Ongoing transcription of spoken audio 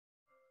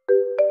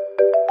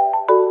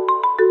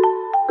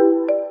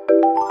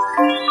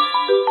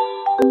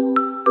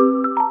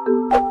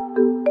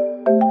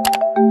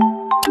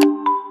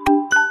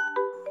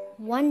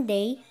one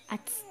day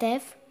at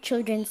Stef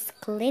Children's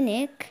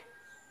Clinic.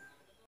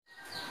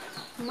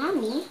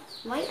 Mommy,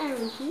 why are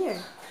we here?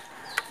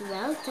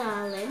 Well,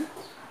 darling,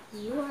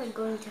 you are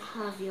going to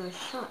have your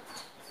shot.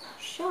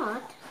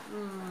 Shot?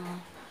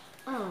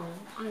 Oh,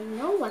 I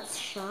know what's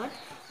shot.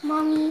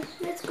 Mommy,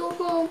 let's go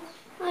home.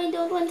 I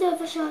don't want to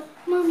have a shot.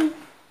 Mommy.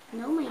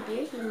 No, my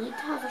dear, you need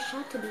to have a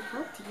shot to be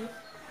healthy.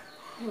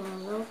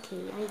 Well,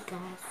 okay, I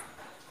guess.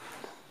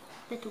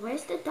 But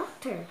where's the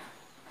doctor?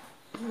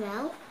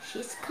 Well,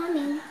 she's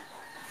coming.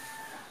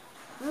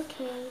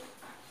 Okay.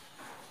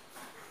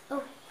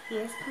 Oh,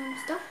 here comes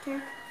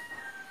doctor.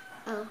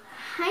 Oh,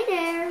 hi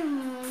there.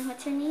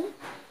 What's your name?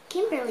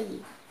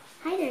 Kimberly.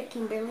 Hi there,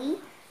 Kimberly.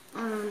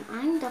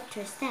 I'm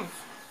Dr. Stef.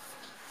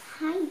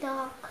 Hi,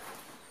 doc.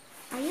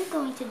 Are you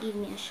going to give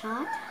me a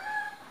shot?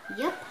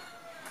 Yep.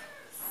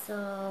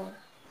 So,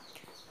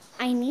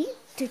 I need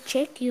to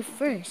check you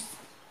first.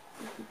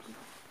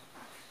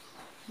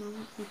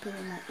 put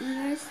in my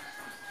ears.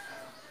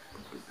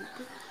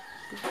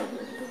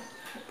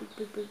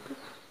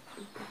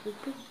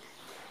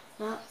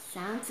 Well,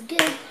 sounds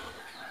good.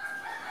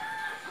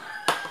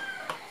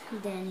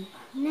 Then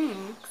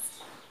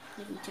next,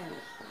 let me turn it.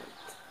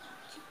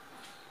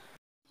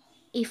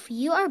 If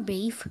you are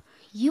brave,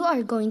 you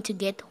are going to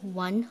get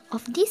one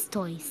of these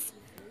toys.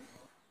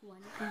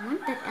 I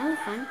want that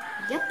elephant.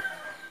 Yep.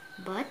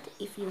 But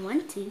if you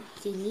want to,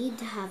 you need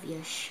to have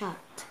your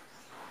shot.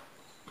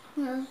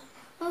 Well,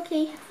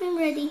 okay, I'm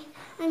ready.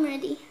 I'm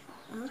ready.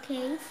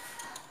 Okay.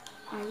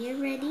 Are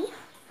you ready?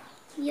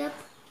 Yep.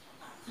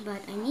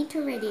 But I need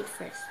to read it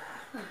first.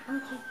 Oh,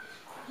 okay.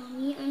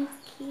 Mommy, I'm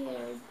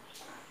scared.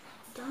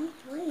 Don't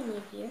worry,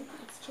 my dear.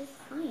 It's just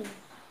fine.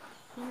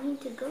 You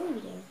need to go in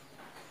there.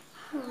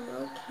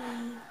 Oh,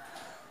 okay.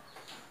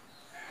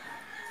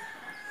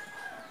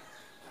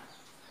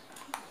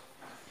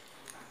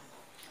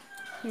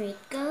 Here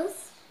it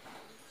goes.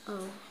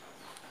 Oh.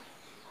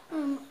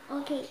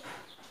 Okay.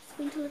 It's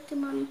going to look to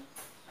Mommy.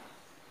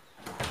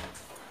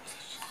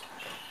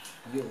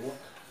 You what?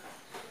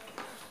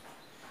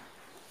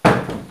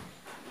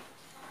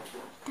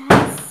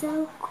 That's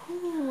so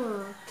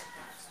cool.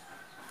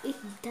 It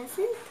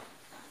doesn't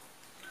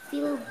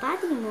feel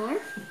bad anymore.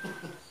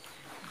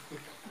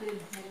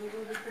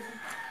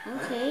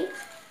 Okay.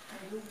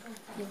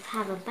 You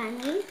have a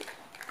band-aid.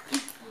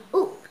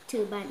 Oh,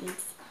 2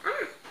 band-aids.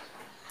 Ah!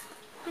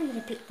 I'm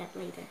gonna pick that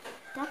later.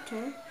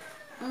 Doctor,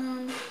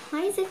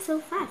 why is it so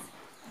fast?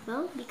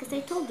 Well, because I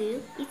told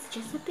you, it's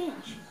just a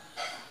pinch.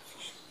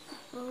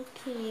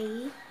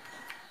 Okay.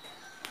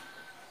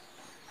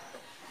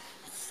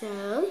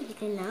 So, you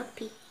can now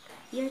pick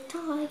your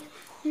toy.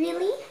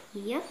 Really?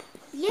 Yep.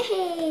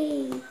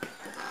 Yay!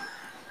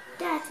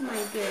 That's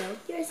my girl.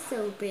 You're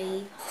so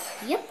brave.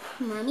 Yep,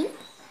 Mommy.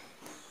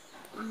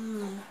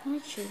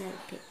 What should I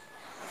pick?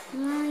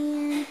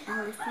 Lion,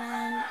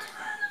 elephant,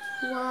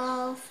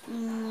 wolf,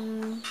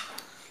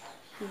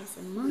 here's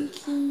a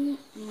monkey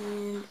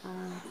and a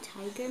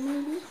tiger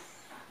maybe.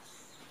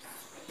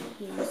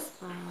 Here's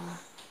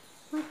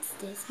what's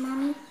this,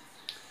 Mommy?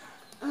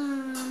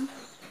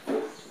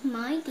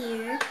 My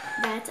dear,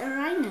 that's a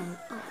rhino.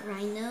 A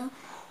rhino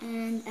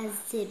and a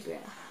zebra.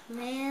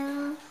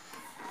 Well,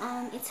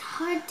 it's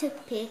hard to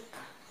pick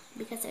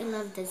because I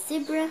love the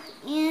zebra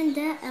and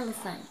the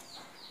elephant.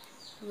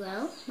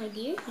 Well, my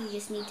dear, you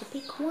just need to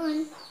pick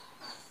one.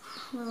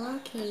 Well,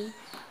 okay.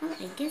 Well,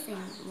 I guess I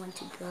want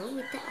to go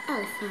with the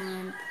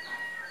elephant.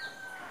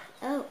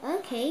 Oh,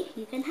 okay.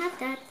 You can have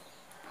that.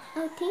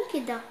 Oh, thank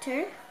you,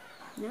 doctor.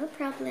 No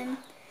problem.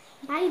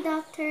 Bye,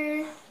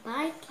 doctor.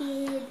 Bye,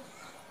 kid.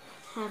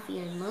 Have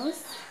your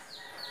most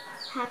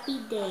happy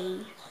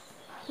day.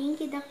 Thank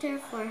you, doctor,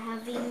 for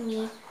having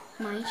me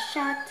my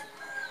shot.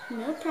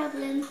 No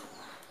problem.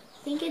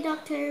 Thank you,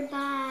 doctor.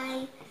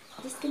 Bye.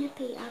 Just gonna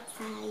pay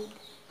outside.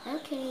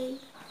 Okay.